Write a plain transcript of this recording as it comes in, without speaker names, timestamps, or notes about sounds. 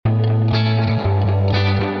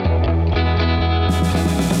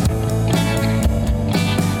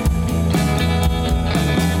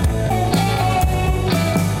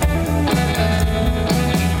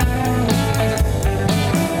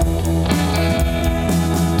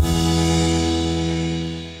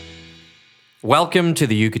Welcome to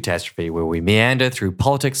the Eucatastrophe, where we meander through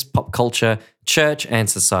politics, pop culture, church, and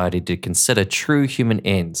society to consider true human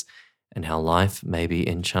ends and how life may be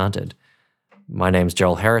enchanted. My name's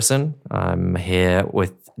Joel Harrison. I'm here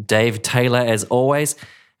with Dave Taylor as always,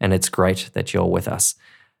 and it's great that you're with us.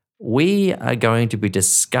 We are going to be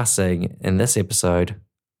discussing in this episode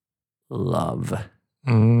love.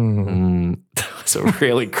 That's a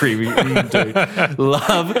really creepy dude.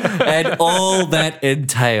 Love and all that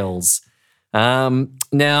entails.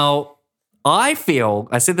 Now, I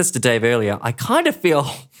said this to Dave earlier, I kind of feel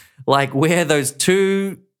like we're those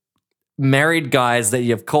two married guys that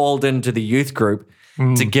you've called into the youth group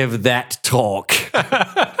to give that talk.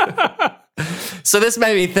 So this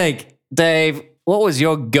made me think, Dave, what was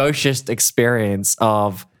your gauchest experience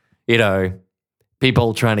of,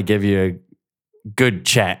 people trying to give you good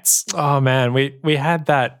chats? Oh man, we had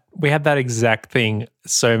that exact thing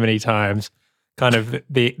so many times. Kind of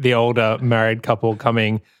the older married couple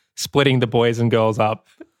coming, splitting the boys and girls up,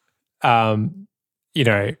 talking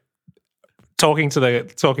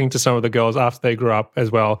to some of the girls after they grew up as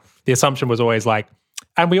well. The assumption was always like,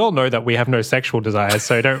 and we all know that we have no sexual desires,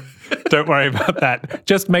 so don't worry about that.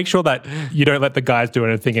 Just make sure that you don't let the guys do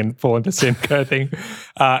anything and fall into sin kind of thing.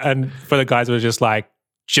 And for the guys, it was just like,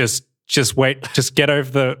 just wait, just get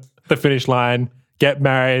over the finish line, get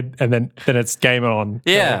married, and then it's game on.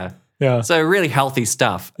 Yeah. Yeah. So really healthy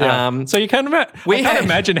stuff. Yeah. So you can't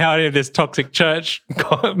imagine how any of this toxic church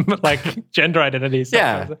gender identities.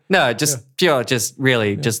 Yeah. No, just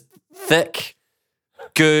thick,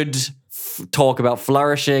 good talk about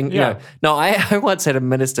flourishing. Yeah. No, I once had a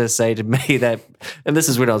minister say to me that, and this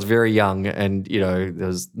is when I was very young, and there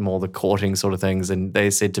was more the courting sort of things, and they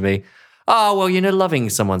said to me, "Oh, well, loving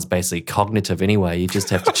someone's basically cognitive anyway. You just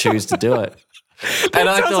have to choose to do it." And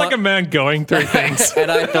I thought, like a man going through things. And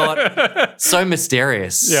I thought, so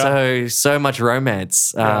mysterious, so much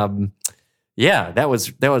romance. That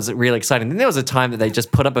was really exciting. Then there was a time that they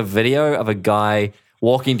just put up a video of a guy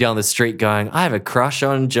walking down the street going, "I have a crush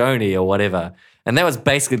on Joni," or whatever. And that was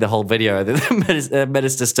basically the whole video. The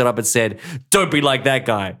minister stood up and said, "Don't be like that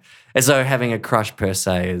guy." As though having a crush per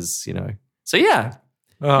se is, So yeah.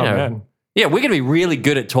 Oh, man. Yeah, we're going to be really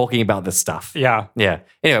good at talking about this stuff. Yeah. Yeah.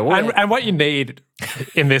 Anyway. And what you need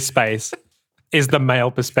in this space is the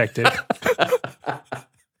male perspective.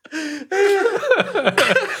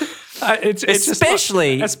 It's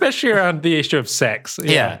especially around the issue of sex.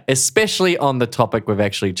 Yeah, especially on the topic we've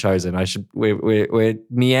actually chosen. We're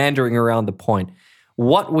meandering around the point.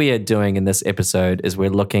 What we are doing in this episode is we're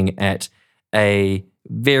looking at a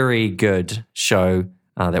very good show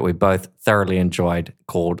that we both thoroughly enjoyed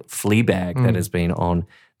called Fleabag that has been on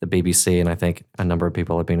the BBC, and I think a number of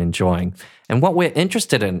people have been enjoying. And what we're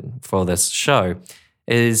interested in for this show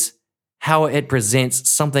is how it presents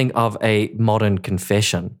something of a modern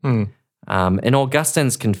confession. In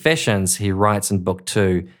Augustine's Confessions, he writes in Book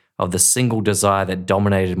 2 of the single desire that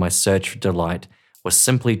dominated my search for delight was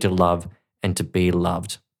simply to love and to be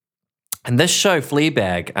loved. And this show,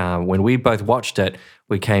 Fleabag, when we both watched it,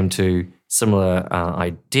 we came to similar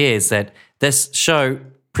ideas that this show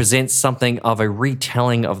presents something of a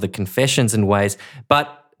retelling of the Confessions in ways,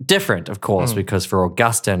 but different, of course, because for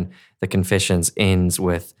Augustine, the Confessions ends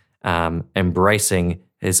with embracing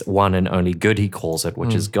his one and only good, he calls it,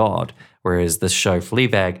 which is God, whereas this show,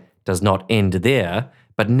 Fleabag, does not end there,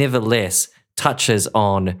 but nevertheless touches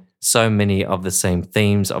on so many of the same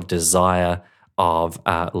themes of desire, of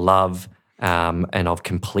love, and of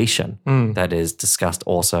completion that are discussed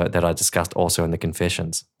also in the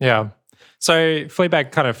Confessions. Yeah. So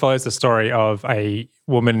Fleabag kind of follows the story of a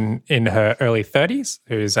woman in her early 30s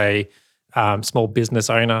who's a small business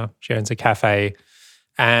owner. She owns a cafe.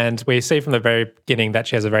 And we see from the very beginning that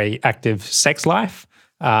she has a very active sex life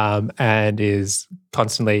and is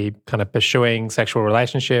constantly kind of pursuing sexual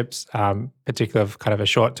relationships, particularly of kind of a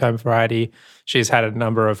short-term variety. She's had a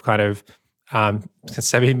number of kind of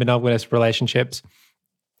semi-monogamous relationships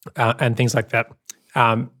and things like that.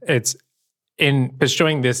 It's in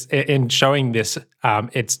pursuing this, in showing this,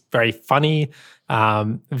 it's very funny,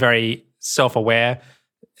 very self-aware.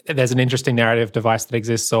 There's an interesting narrative device that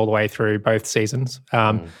exists all the way through both seasons,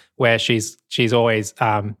 where she's always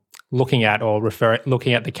looking at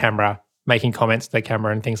the camera, making comments to the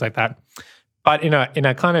camera and things like that, but in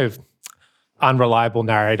a kind of unreliable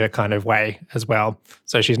narrator kind of way as well.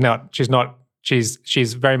 So she's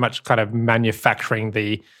very much kind of manufacturing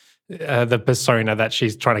the persona that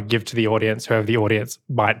she's trying to give to the audience, whoever the audience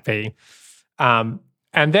might be.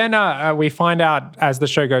 And then we find out as the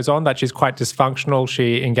show goes on that she's quite dysfunctional.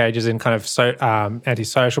 She engages in kind of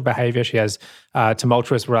antisocial behavior. She has a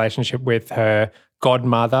tumultuous relationship with her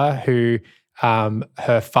godmother, who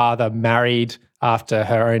Her father married after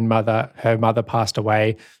her mother passed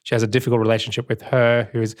away. She has a difficult relationship with her,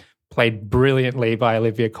 who is played brilliantly by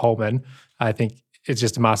Olivia Colman. I think it's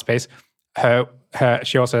just a masterpiece.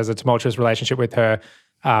 She also has a tumultuous relationship with her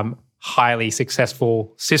highly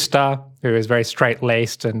successful sister, who is very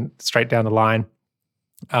straight-laced and straight down the line.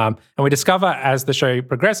 And we discover as the show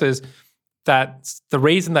progresses that the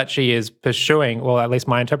reason that she is pursuing, well, at least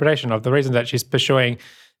my interpretation of the reason that she's pursuing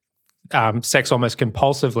sex almost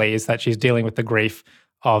compulsively, is that she's dealing with the grief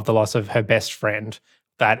of the loss of her best friend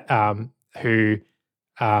that who,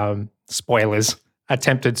 spoilers,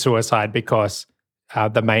 attempted suicide because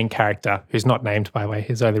the main character, who's not named, by the way,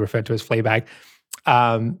 he's only referred to as Fleabag,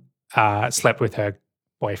 slept with her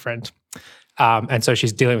boyfriend. And so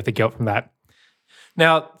she's dealing with the guilt from that.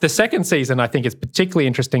 Now, the second season, I think, is particularly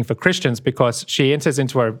interesting for Christians because she enters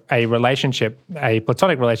into a relationship, a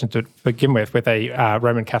platonic relationship to begin with a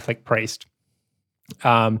Roman Catholic priest,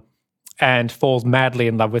 and falls madly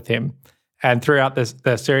in love with him. And throughout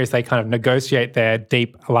the series, they kind of negotiate their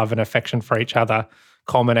deep love and affection for each other,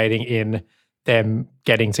 culminating in them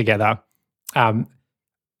getting together.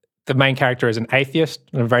 The main character is an atheist,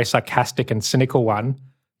 and a very sarcastic and cynical one.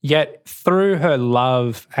 Yet through her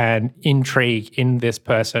love and intrigue in this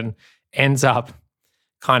person, ends up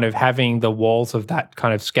kind of having the walls of that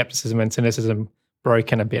kind of skepticism and cynicism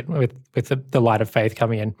broken a bit with the light of faith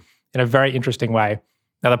coming in a very interesting way.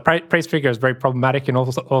 Now, the priest figure is very problematic in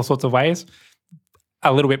all sorts of ways,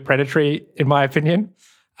 a little bit predatory in my opinion,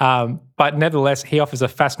 but nevertheless, he offers a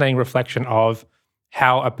fascinating reflection of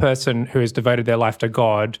how a person who has devoted their life to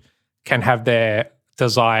God can have their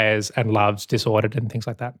desires and loves disordered and things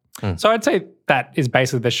like that. So I'd say that is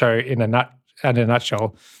basically the show in a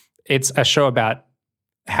nutshell. It's a show about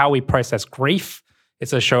how we process grief.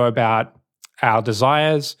 It's a show about our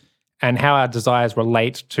desires and how our desires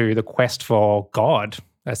relate to the quest for God,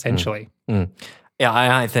 essentially. Yeah,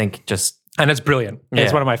 I think just... And it's brilliant. Yeah,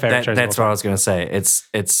 it's one of my favorite shows. That's what I was going to say.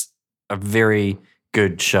 It's a very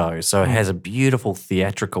good show. So it has a beautiful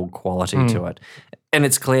theatrical quality to it. And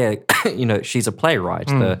it's clear, she's a playwright.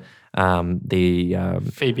 The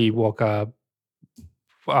Phoebe Walker.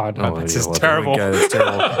 Oh, no, it's just terrible. It's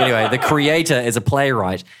terrible. Anyway, the creator is a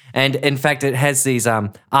playwright. And in fact, it has these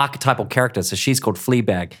archetypal characters. So she's called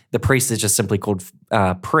Fleabag. The priest is just simply called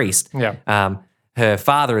Priest. Yeah. Her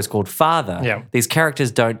father is called Father. Yeah. These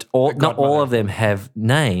characters not all of them have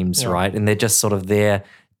names, right? And they're just sort of there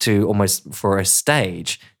to almost for a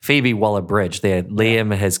stage. Phoebe Waller-Bridge there.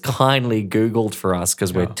 Liam has kindly Googled for us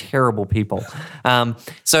because we're terrible people.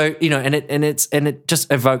 So, and it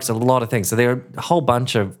just evokes a lot of things. So there are a whole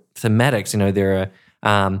bunch of thematics. There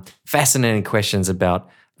are fascinating questions about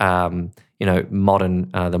the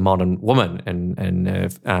modern woman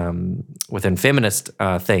and within feminist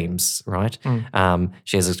themes, right?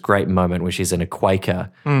 She has this great moment where she's in a Quaker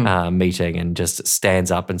meeting and just stands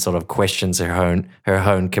up and sort of questions her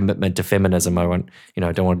own commitment to feminism. I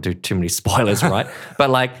don't want to do too many spoilers, right?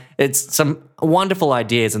 But it's some wonderful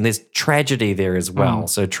ideas, and there's tragedy there as well.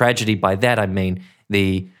 So tragedy, by that I mean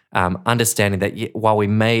the understanding that while we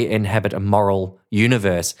may inhabit a moral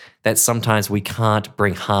universe, that sometimes we can't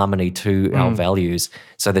bring harmony to our values.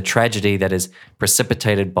 So the tragedy that is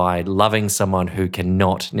precipitated by loving someone who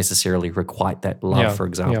cannot necessarily requite that love, for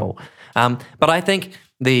example. But I think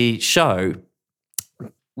the show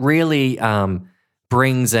really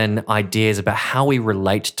brings in ideas about how we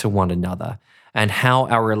relate to one another and how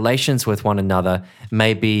our relations with one another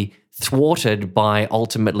may be thwarted by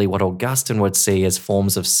ultimately what Augustine would see as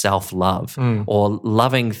forms of self-love or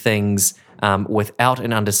loving things without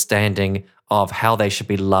an understanding of how they should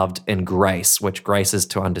be loved in grace, which grace is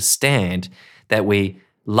to understand that we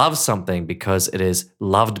love something because it is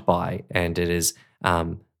loved by and it is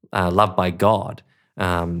loved by God,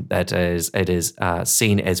 that it is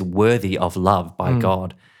seen as worthy of love by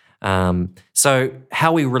God. So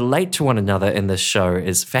how we relate to one another in this show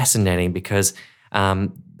is fascinating because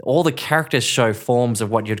all the characters show forms of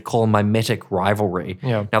what you'd call mimetic rivalry.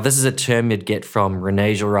 Yeah. Now, this is a term you'd get from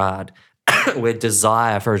René Girard, where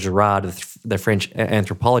desire for Girard, the French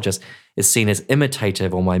anthropologist, is seen as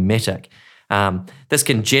imitative or mimetic. This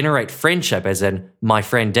can generate friendship, as in my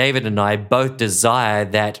friend David and I both desire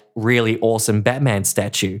that really awesome Batman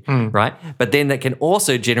statue, right? But then that can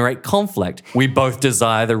also generate conflict. We both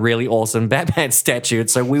desire the really awesome Batman statue, and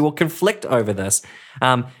so we will conflict over this.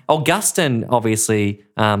 Augustine obviously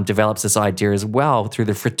develops this idea as well through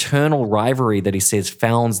the fraternal rivalry that he says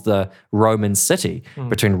founds the Roman city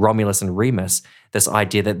between Romulus and Remus, this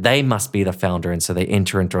idea that they must be the founder, and so they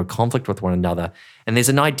enter into a conflict with one another. And there's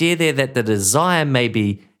an idea there that the desire may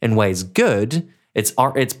be in ways good,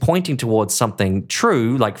 it's pointing towards something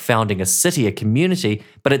true, like founding a city, a community,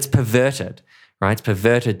 but it's perverted, right? It's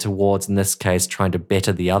perverted towards, in this case, trying to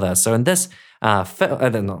better the other. So in this show,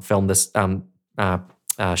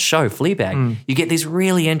 Fleabag, you get these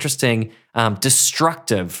really interesting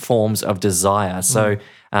destructive forms of desire. So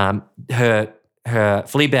her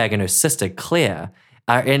Fleabag and her sister Claire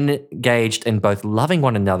are engaged in both loving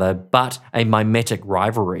one another, but a mimetic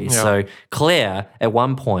rivalry. Yeah. So Claire, at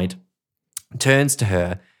one point, turns to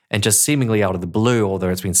her and just seemingly out of the blue, although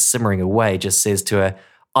it's been simmering away, just says to her,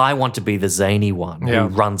 I want to be the zany one who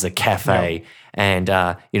runs a cafe and,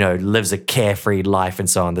 lives a carefree life and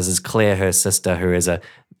so on. This is Claire, her sister, who is a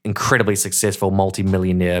incredibly successful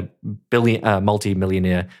multi-millionaire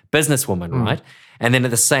businesswoman, right? And then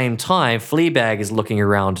at the same time, Fleabag is looking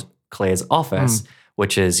around Claire's office,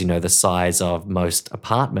 which is, the size of most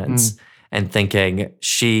apartments, and thinking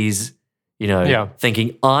she's,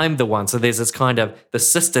 thinking I'm the one. So there's this kind of, the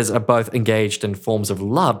sisters are both engaged in forms of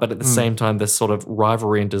love, but at the same time, this sort of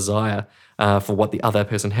rivalry and desire for what the other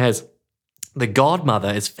person has. The godmother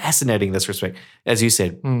is fascinating in this respect, as you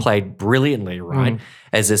said, played brilliantly, right?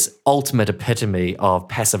 As this ultimate epitome of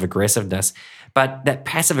passive aggressiveness. But that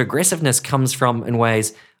passive aggressiveness comes from, in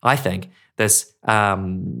ways, I think, this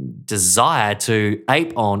desire to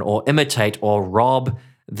ape on or imitate or rob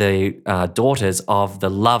the daughters of the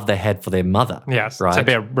love they had for their mother. Yes, right? to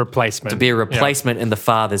be a replacement. To be a replacement in the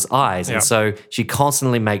father's eyes. And so she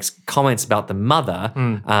constantly makes comments about the mother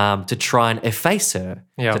to try and efface her,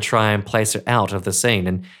 to try and place her out of the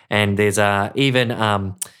scene. And there's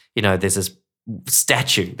even, there's this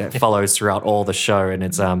statue that follows throughout all the show, and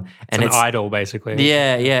it's an idol basically.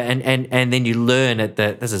 And then you learn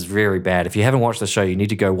that this is very bad. If you haven't watched the show, you need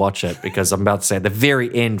to go watch it, because I'm about to say at the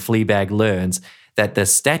very end, Fleabag learns that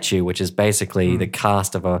this statue, which is basically the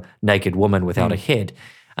cast of a naked woman without a head,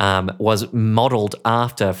 was modeled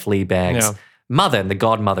after Fleabag's mother, and the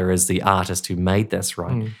godmother is the artist who made this,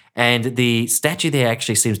 right? And the statue there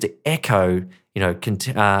actually seems to echo,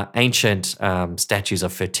 ancient statues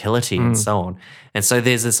of fertility and so on. And so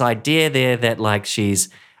there's this idea there that like she's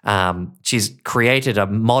created a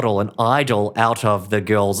model, an idol out of the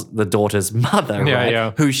daughter's mother,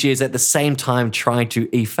 right? Who she is at the same time trying to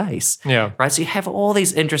efface, right? So you have all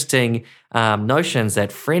these interesting notions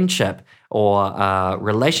that friendship or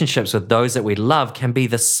relationships with those that we love can be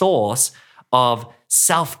the source of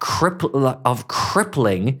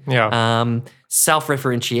crippling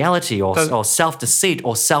self-referentiality or self-deceit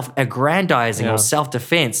or self-aggrandizing or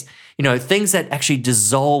self-defense, things that actually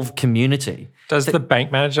dissolve community. Does the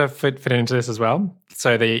bank manager fit into this as well?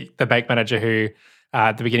 So the bank manager who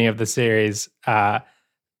at the beginning of the series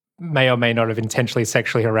may or may not have intentionally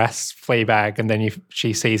sexually harassed Fleabag, and then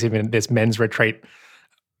she sees him in this men's retreat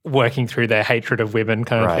working through their hatred of women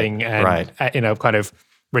kind of thing, and in a kind of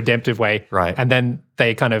redemptive way. Right. And then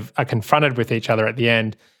they kind of are confronted with each other at the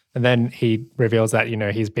end, and then he reveals that,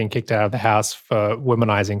 he's been kicked out of the house for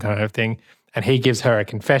womanizing kind of thing. And he gives her a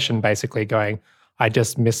confession basically going, I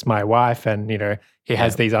just miss my wife, and, he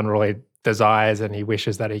has these unruly desires, and he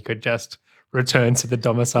wishes that he could just return to the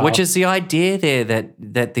domicile. Which is the idea there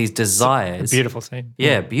that these desires... It's a beautiful scene.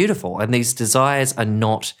 Yeah, beautiful. And these desires are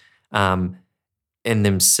not in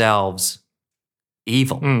themselves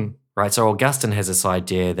evil, right? So Augustine has this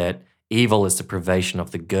idea that evil is the privation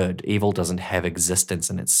of the good. Evil doesn't have existence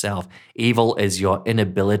in itself. Evil is your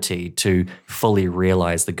inability to fully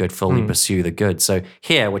realize the good, fully pursue the good. So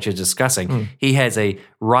here, what you're discussing, he has a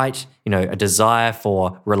a desire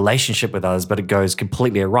for relationship with others, but it goes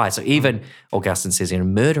completely awry. So even Augustine says,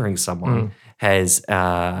 murdering someone has,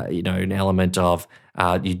 an element of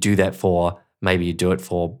you do that for, maybe you do it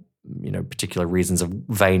for, particular reasons of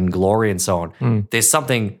vainglory and so on. There's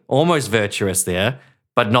something almost virtuous there,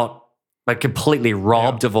 but completely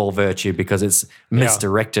robbed of all virtue because it's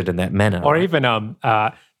misdirected in that manner. Or even,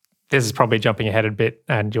 this is probably jumping ahead a bit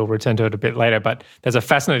and you'll return to it a bit later, but there's a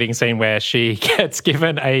fascinating scene where she gets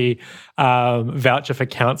given a voucher for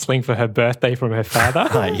counselling for her birthday from her father.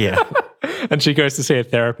 And she goes to see a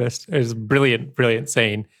therapist. It was a brilliant, brilliant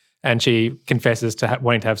scene. And she confesses to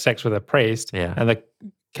wanting to have sex with a priest. And the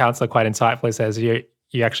counsellor quite insightfully says, you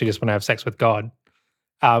actually just want to have sex with God.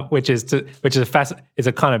 Which is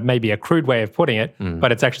a kind of maybe a crude way of putting it,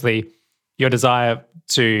 but it's actually your desire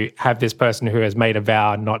to have this person who has made a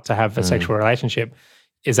vow not to have a sexual relationship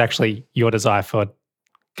is actually your desire for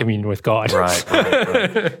communion with God.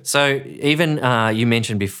 Right. So even you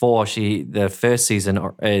mentioned before, the first season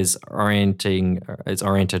is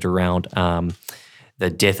oriented around the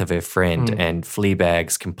death of her friend and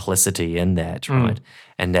Fleabag's complicity in that, right?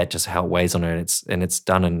 And that just how it weighs on her, and it's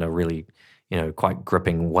done in a really quite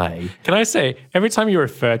gripping way. Can I say, every time you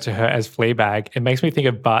refer to her as Fleabag, it makes me think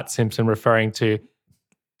of Bart Simpson referring to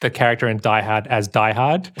the character in Die Hard as Die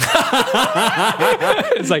Hard.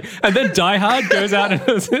 It's like, and then Die Hard goes out and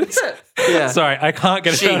does this. Yeah. Sorry, I can't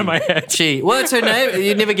get it out of my head. Well, it's her name.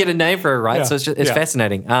 You never get a name for her, right? Yeah. So it's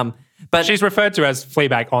fascinating. But she's referred to as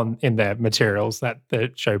Fleabag in the materials that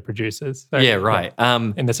the show produces. So, yeah, right.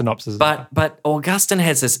 In the synopsis. But Augustine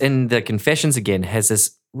has this, in the Confessions again, has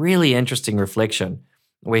this really interesting reflection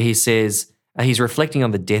where he says, he's reflecting on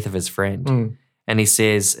the death of his friend. And he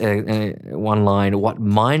says, one line, what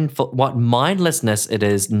mindlessness it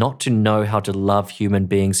is not to know how to love human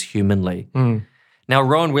beings humanly. Now,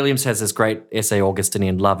 Rowan Williams has this great essay,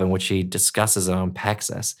 Augustinian Love, in which he discusses and unpacks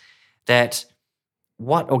this, that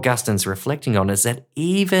what Augustine's reflecting on is that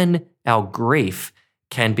even our grief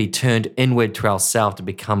can be turned inward to ourselves to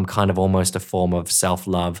become kind of almost a form of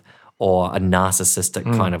self-love or a narcissistic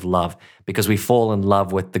kind of love, because we fall in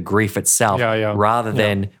love with the grief itself rather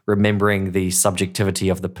than remembering the subjectivity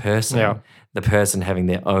of the person, the person having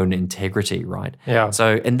their own integrity, right?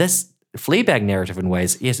 So in this Fleabag narrative, in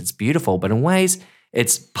ways, yes, it's beautiful, but in ways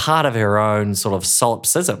it's part of her own sort of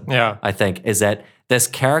solipsism, I think, is that this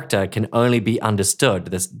character can only be understood,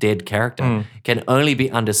 this dead character can only be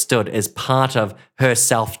understood as part of her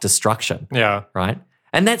self-destruction, right?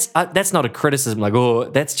 And that's not a criticism, like,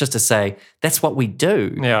 that's just to say that's what we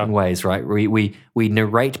do in ways, right? We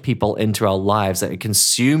narrate people into our lives, that it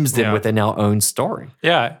consumes them within our own story.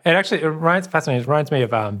 Yeah, it reminds me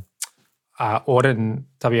of Auden,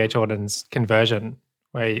 W.H. Auden's Conversion,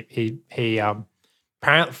 where he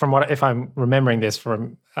apparently, from what, if I'm remembering this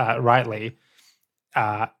from rightly,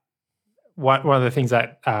 one of the things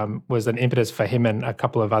that was an impetus for him and a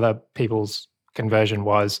couple of other people's conversion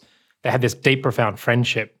was they had this deep, profound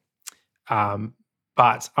friendship,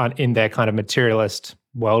 but in their kind of materialist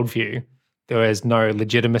worldview, there was no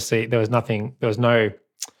legitimacy. There was no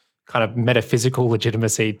kind of metaphysical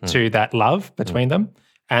legitimacy to that love between them,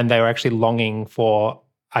 and they were actually longing for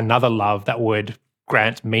another love that would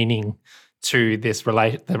grant meaning to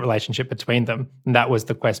the relationship between them. And that was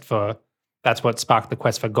the quest for. That's what sparked the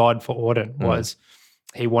quest for God for Auden. Was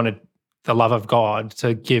he wanted the love of God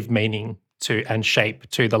to give meaning to and shape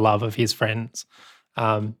to the love of his friends.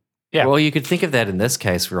 Well, you could think of that in this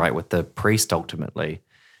case, right, with the priest ultimately.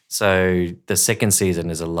 So the second season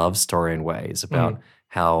is a love story in ways about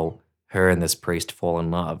how her and this priest fall in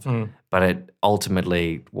love. But it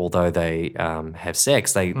ultimately, although they have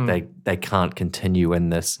sex, they can't continue in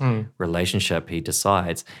this relationship, he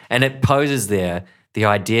decides. And it poses there the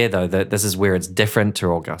idea, though, that this is where it's different to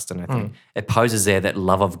Augustine, I think. It poses there that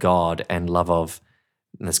love of God and love of,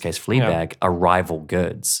 in this case, Fleabag, are rival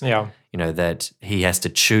goods. That he has to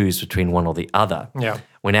choose between one or the other.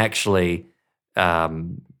 When actually,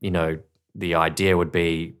 the idea would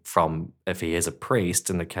be from, if he is a priest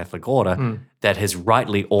in the Catholic order, that his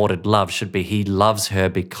rightly ordered love should be he loves her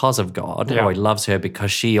because of God, or he loves her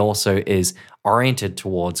because she also is oriented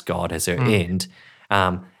towards God as her end.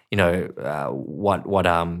 What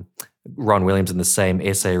Ron Williams in the same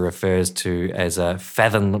essay refers to as a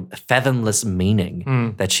fathomless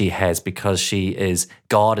meaning that she has, because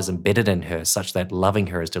God is embedded in her, such that loving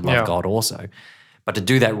her is to love God also. But to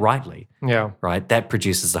do that rightly, right, that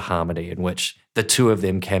produces the harmony in which the two of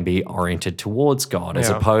them can be oriented towards God, as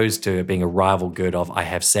opposed to it being a rival good of I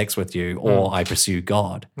have sex with you or I pursue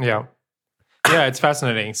God. Yeah, it's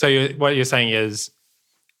fascinating. So what you're saying is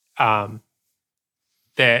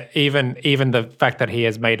that even the fact that he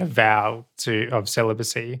has made a vow of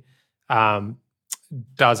celibacy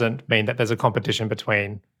doesn't mean that there's a competition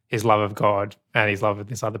between his love of God and his love of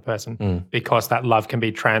this other person, because that love can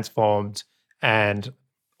be transformed and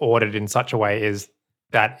ordered in such a way is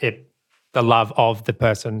that the love of the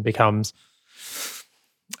person becomes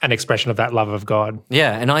an expression of that love of God.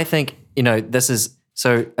 Yeah, and I think, this is,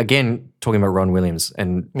 so again, talking about Ron Williams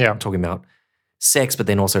and talking about sex, but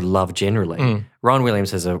then also love generally. Ron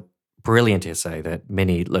Williams has a brilliant essay that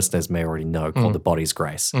many listeners may already know called The Body's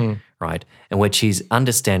Grace, right? In which he's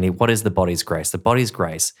understanding what is the body's grace. The body's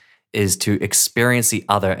grace is to experience the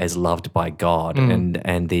other as loved by God,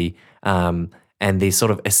 and the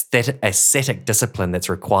sort of ascetic discipline that's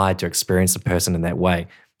required to experience the person in that way.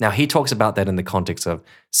 Now, he talks about that in the context of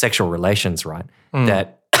sexual relations, right?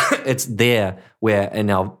 That it's there where in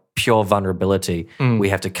our pure vulnerability, we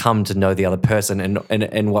have to come to know the other person,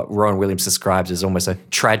 and what Rowan Williams describes as almost a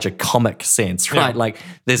tragicomic sense, right? Like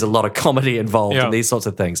there's a lot of comedy involved in these sorts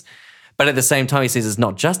of things. But at the same time, he says it's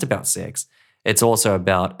not just about sex. It's also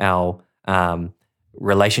about our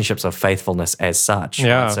relationships of faithfulness as such.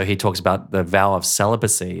 Right? So he talks about the vow of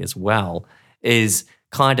celibacy as well, is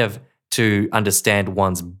kind of to understand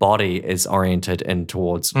one's body is oriented in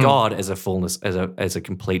towards God as a fullness, as a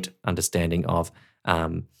complete understanding of,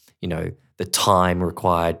 the time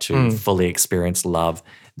required to fully experience love,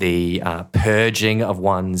 the purging of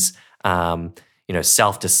one's,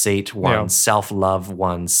 self-deceit, one's self-love,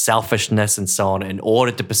 one's selfishness, and so on, in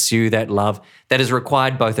order to pursue that love that is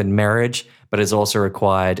required both in marriage, but is also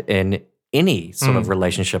required in any sort of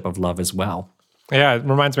relationship of love as well. Yeah, it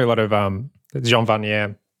reminds me a lot of Jean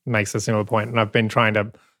Vanier makes a similar point, and I've been trying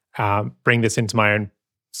to bring this into my own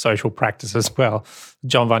social practice as well.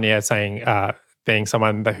 Jean Vanier saying, being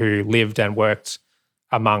someone who lived and worked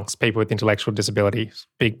amongst people with intellectual disabilities,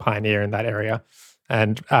 big pioneer in that area,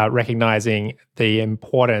 and recognizing the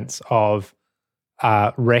importance of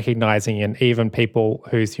recognizing in even people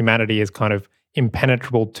whose humanity is kind of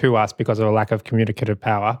impenetrable to us because of a lack of communicative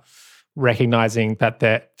power, recognizing that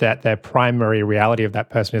their primary reality of that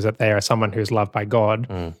person is that they are someone who's loved by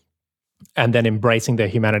God, and then embracing their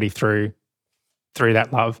humanity through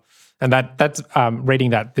that love. And that's reading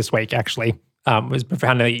that this week actually was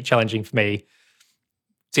profoundly challenging for me,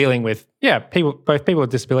 dealing with both people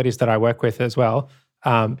with disabilities that I work with as well,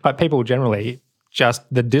 but people generally, just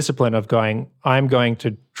the discipline of going, I'm going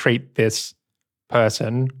to treat this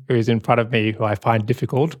person who's in front of me who I find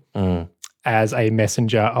difficult as a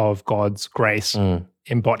messenger of God's grace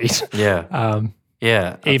embodied.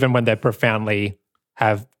 Even when they profoundly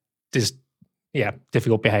have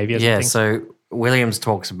difficult behaviors. Yeah, and things. so Williams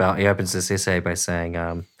he opens this essay by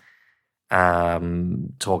saying,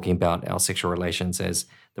 talking about our sexual relations as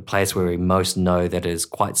the place where we most know that is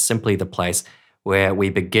quite simply the place where we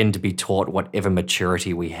begin to be taught whatever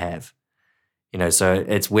maturity we have. So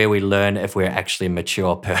it's where we learn if we're actually a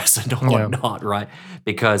mature person or not, right?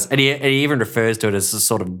 Because, and he even refers to it as a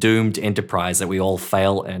sort of doomed enterprise that we all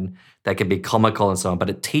fail in, that can be comical and so on, but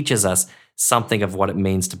it teaches us something of what it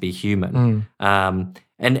means to be human. And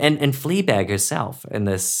Fleabag herself in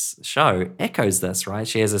this show echoes this, right?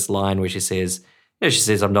 She has this line where she says,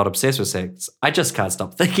 I'm not obsessed with sex. I just can't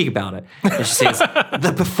stop thinking about it. And she says,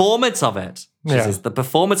 the performance of it. She says, the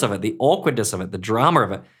performance of it, the awkwardness of it, the drama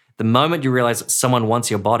of it, the moment you realize someone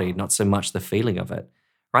wants your body, not so much the feeling of it,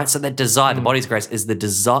 right? So that desire, the body's grace, is the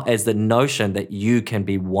desire, is the notion that you can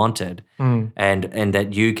be wanted and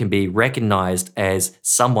that you can be recognized as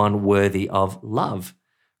someone worthy of love,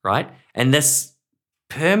 right? And this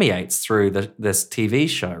permeates through this TV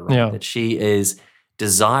show, right? That she is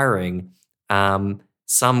desiring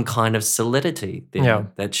some kind of solidity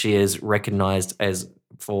there, that she is recognized as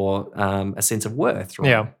for a sense of worth, right?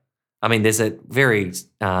 Yeah. I mean, there's a very,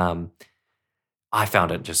 I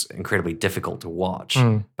found it just incredibly difficult to watch,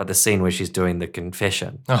 but the scene where she's doing the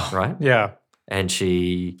confession, right? Yeah. And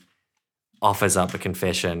she offers up the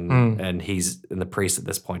confession and the priest at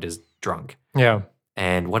this point is drunk. Yeah.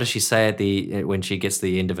 And what does she say when she gets to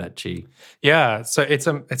the end of it? So it's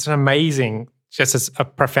an amazing, just a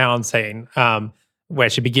profound scene where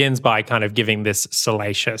she begins by kind of giving this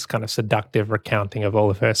salacious, kind of seductive recounting of all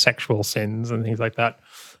of her sexual sins and things like that.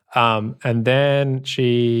 And then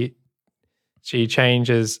she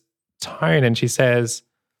changes tone and she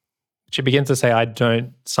begins to say, I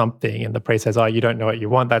don't something. And the priest says, oh, you don't know what you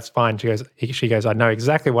want. That's fine. She goes, I know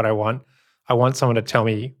exactly what I want. I want someone to tell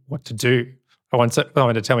me what to do. I want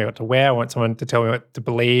someone to tell me what to wear. I want someone to tell me what to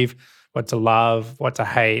believe, what to love, what to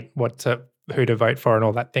hate, who to vote for and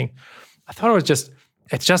all that thing. I thought it's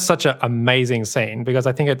just such an amazing scene because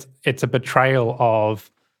I think it's a betrayal of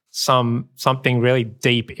something really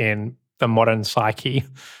deep in the modern psyche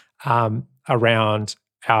around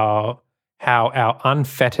how our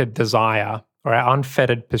unfettered desire or our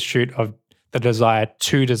unfettered pursuit of the desire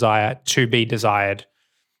to be desired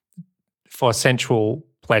for sensual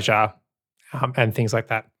pleasure and things like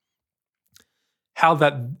that.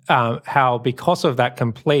 How because of that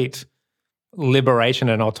complete liberation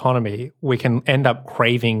and autonomy, we can end up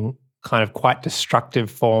craving kind of quite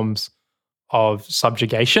destructive forms of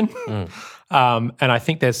subjugation. And I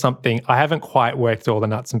think there's something, I haven't quite worked all the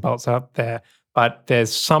nuts and bolts out there, but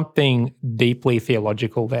there's something deeply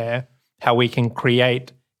theological there, how we can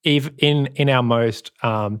create, even in our most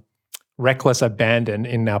reckless abandon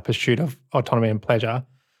in our pursuit of autonomy and pleasure,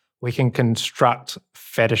 we can construct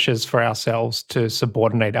fetishes for ourselves to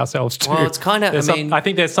subordinate ourselves to. Well, it's kind of, I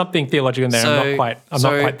think there's something theological in there. I'm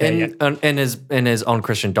not quite there yet. In his On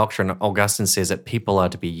Christian Doctrine, Augustine says that people are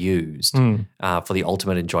to be used for the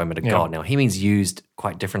ultimate enjoyment of God. Now, he means used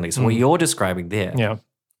quite differently. So what you're describing there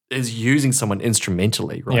is using someone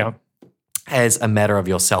instrumentally, right? Yeah. As a matter of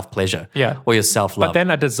your self-pleasure or your self-love. But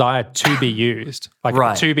then a desire to be used,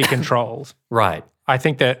 like to be controlled. Right. I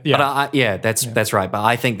think that, But that's right. But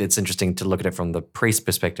I think it's interesting to look at it from the priest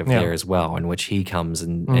perspective there as well, in which he comes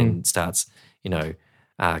and starts,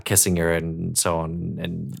 kissing her and so on.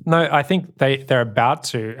 And no, I think they're about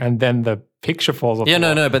to, and then the picture falls off. Yeah,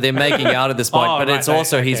 no, but they're making out at this point. But right, it's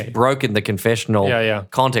also okay. he's broken the confessional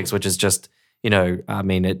context, which is just, I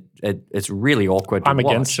mean, it's really awkward to I'm watch.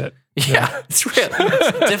 against it. Yeah, it's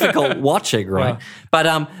difficult watching, right?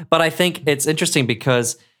 Yeah. But I think it's interesting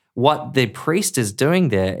because what the priest is doing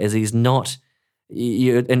there is he's not,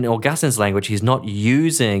 in Augustine's language, he's not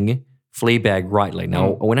using Fleabag rightly.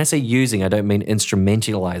 Now, when I say using, I don't mean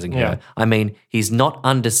instrumentalizing her. I mean he's not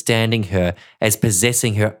understanding her as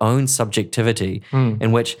possessing her own subjectivity,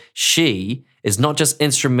 in which she is not just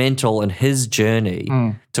instrumental in his journey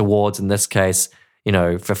towards, in this case,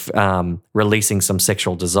 for releasing some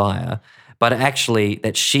sexual desire, but actually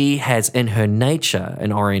that she has in her nature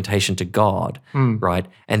an orientation to God, right?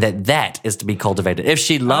 And that is to be cultivated. If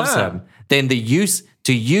she loves him, then to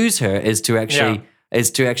use her is to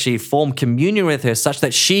actually form communion with her such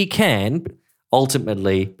that she can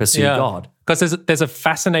ultimately pursue God. Because there's a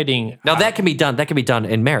fascinating now that can be done. That can be done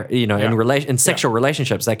in marriage, in sexual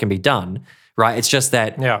relationships. That can be done, right? It's just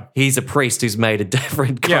that he's a priest who's made a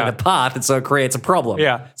different kind of path, and so it creates a problem.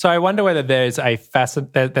 Yeah. So I wonder whether there's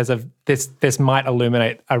this might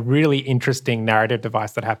illuminate a really interesting narrative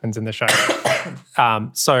device that happens in the show.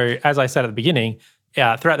 So as I said at the beginning,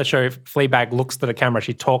 throughout the show, Fleabag looks to the camera,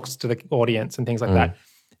 she talks to the audience and things like that.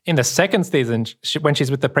 In the second season, when she's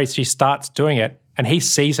with the priest, she starts doing it, and he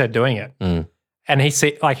sees her doing it, and he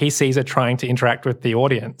sees her trying to interact with the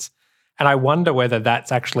audience. And I wonder whether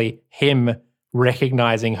that's actually him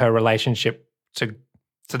recognizing her relationship to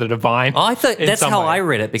the divine. I thought that's how I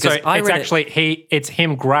read it, because it's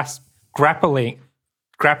him grappling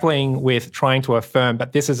with trying to affirm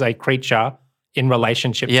that this is a creature in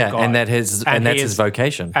relationship to God. and that's his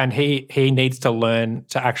vocation. And he needs to learn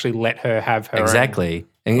to actually let her have her exactly.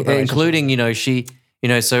 Including, she,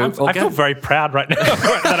 so I feel very proud right now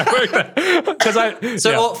that I work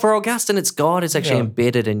there. For Augustine, it's God is actually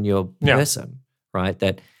embedded in your person, right?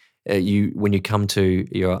 That when you come to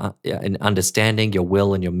your in understanding your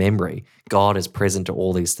will and your memory, God is present to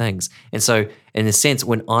all these things. And so, in a sense,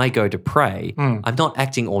 when I go to pray, I'm not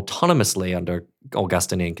acting autonomously under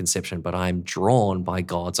Augustinian conception, but I'm drawn by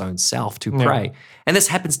God's own self to pray. And this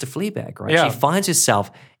happens to Fleabag, right? Yeah. She finds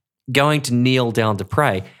herself going to kneel down to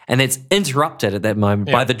pray, and it's interrupted at that moment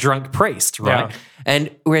by the drunk priest, right? Yeah.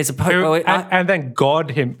 And whereas and then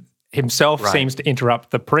God himself seems to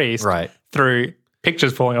interrupt the priest through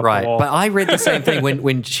pictures falling off the wall. But I read the same thing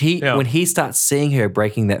when he starts seeing her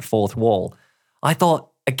breaking that fourth wall. I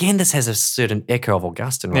thought, again, this has a certain echo of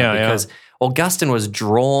Augustine, right? Because Augustine was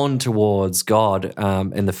drawn towards God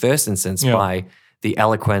in the first instance by the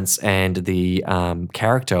eloquence and the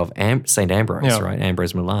character of St. Ambrose, right?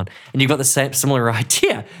 Ambrose Milan. And you've got the same similar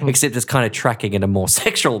idea, except it's kind of tracking in a more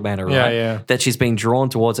sexual manner, right? Yeah. That she's being drawn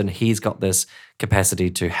towards, and he's got this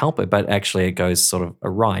capacity to help it, but actually it goes sort of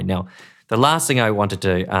awry. Now, the last thing I wanted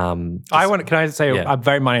to... can I say a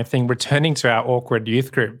very minor thing, returning to our awkward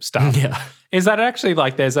youth group stuff, is that actually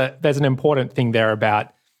like there's an important thing there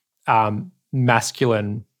about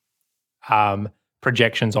masculine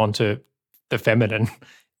projections onto the feminine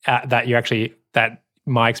that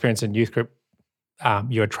my experience in youth group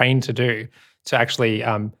you're trained to do, to actually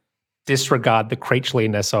disregard the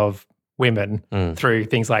creatureliness of women through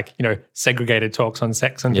things like, segregated talks on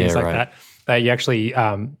sex and things like that. That you actually,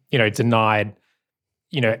 denied,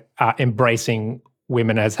 embracing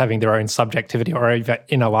women as having their own subjectivity or even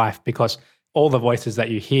inner life, because all the voices that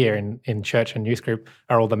you hear in church and youth group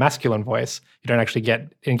are all the masculine voice. You don't actually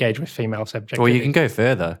get engaged with female subjectivity. Well, you can go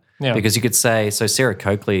further because you could say, so Sarah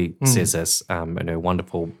Coakley says this in her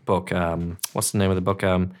wonderful book, what's the name of the book?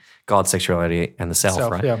 God, Sexuality and the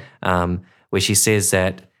Self, right? Yeah. Where she says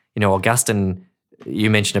that, Augustine,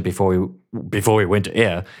 you mentioned it before we went to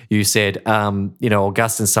air. You said,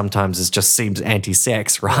 Augustine sometimes just seems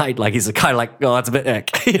anti-sex, right? Like he's kind of like, oh, it's a bit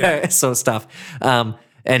ick, sort of stuff.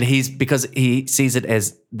 And because he sees it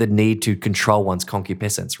as the need to control one's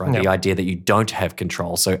concupiscence, right? The idea that you don't have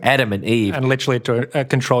control. So Adam and Eve, and literally to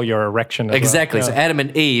control your erection. Exactly. Well. So Adam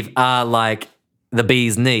and Eve are like the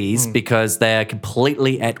bee's knees because they are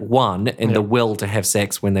completely at one in the will to have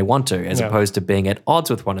sex when they want to, as opposed to being at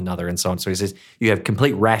odds with one another and so on. So he says you have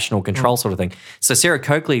complete rational control sort of thing. So Sarah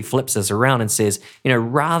Coakley flips this around and says,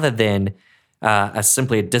 rather than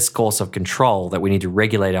simply a discourse of control that we need to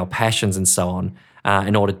regulate our passions and so on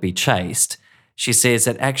in order to be chaste, she says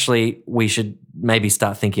that actually we should maybe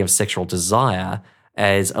start thinking of sexual desire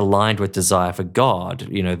as aligned with desire for God,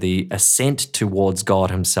 the ascent towards God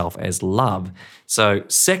himself as love. So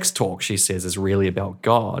sex talk, she says, is really about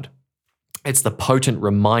God. It's the potent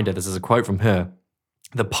reminder, this is a quote from her,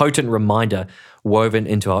 the potent reminder woven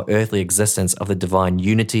into our earthly existence of the divine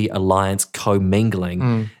unity, alliance,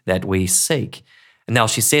 commingling that we seek. And now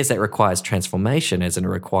she says that requires transformation, as in it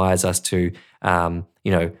requires us to,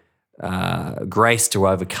 grace to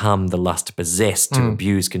overcome the lust to possess, to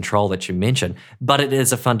abuse control that you mentioned. But it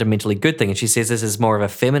is a fundamentally good thing. And she says this is more of a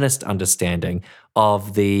feminist understanding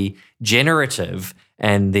of the generative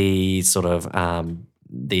and the sort of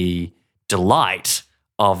the delight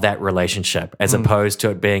of that relationship, as opposed to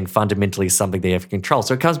it being fundamentally something they have control.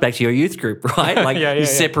 So it comes back to your youth group, right? Like you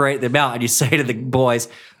separate them out and you say to the boys,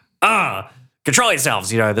 control yourselves,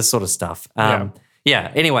 this sort of stuff.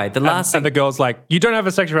 Anyway, the last thing. And the girl's like, you don't have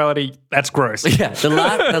a sexuality, that's gross. Yeah, the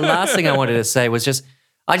last thing I wanted to say was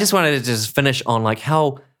I just wanted to just finish on like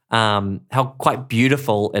how quite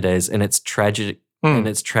beautiful it is in its tragedy.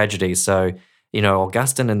 So,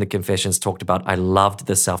 Augustine in the Confessions talked about, I loved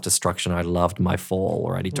the self-destruction, I loved my fall,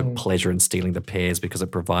 right? He took pleasure in stealing the pears because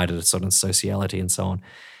it provided a sort of sociality and so on.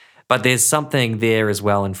 But there's something there as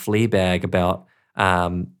well in Fleabag about,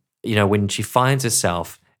 when she finds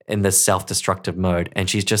herself in this self-destructive mode and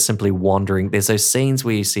she's just simply wandering. There's those scenes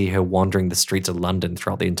where you see her wandering the streets of London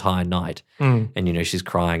throughout the entire night and, she's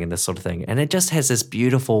crying and this sort of thing. And it just has this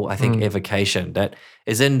beautiful, I think, evocation that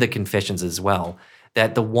is in the Confessions as well,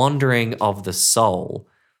 that the wandering of the soul,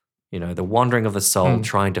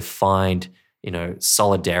 trying to find,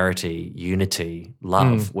 solidarity, unity,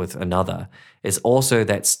 love with another is also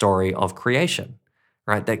that story of creation,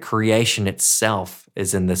 right? That creation itself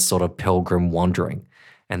is in this sort of pilgrim wandering,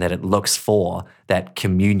 and that it looks for that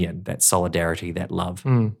communion, that solidarity, that love.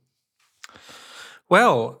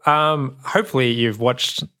 Well, hopefully you've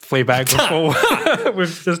watched Fleabag before.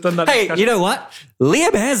 We've just done that. Hey, discussion. you know what?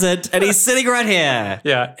 Liam hasn't, and he's sitting right here.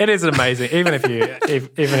 Yeah, it is amazing. Even if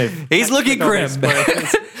he's looking grim.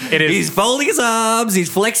 It is. He's folding his arms. He's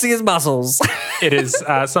flexing his muscles. It is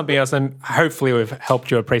something else, and hopefully we've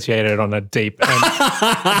helped you appreciate it on a deeper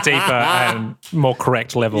and more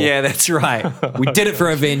correct level. Yeah, that's right. We did it for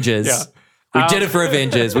Avengers. Yeah. We did it for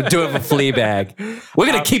Avengers. We'll do it for Fleabag. We're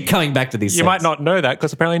going to keep coming back to these You might not know that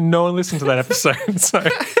because apparently no one listened to that episode. So,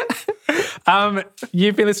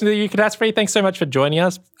 you've been listening to the Catastrophe. Thanks so much for joining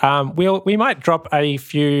us. We might drop a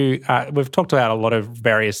few. We've talked about a lot of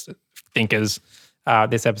various thinkers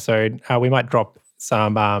this episode. We might drop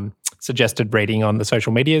some suggested reading on the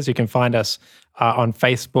social medias. You can find us on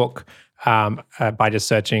Facebook by just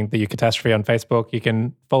searching the Catastrophe on Facebook. You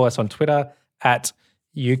can follow us on Twitter at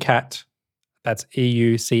UCAT. That's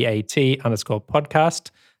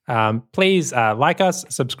EUCAT_podcast. Please like us,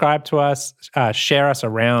 subscribe to us, share us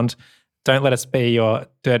around. Don't let us be your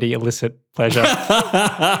dirty, illicit pleasure.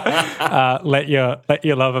 Let your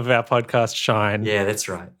love of our podcast shine. Yeah, that's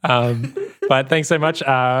right. But thanks so much.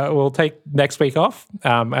 We'll take next week off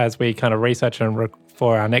as we kind of research and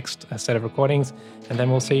for our next set of recordings, and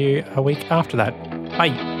then we'll see you a week after that.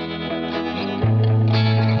 Bye.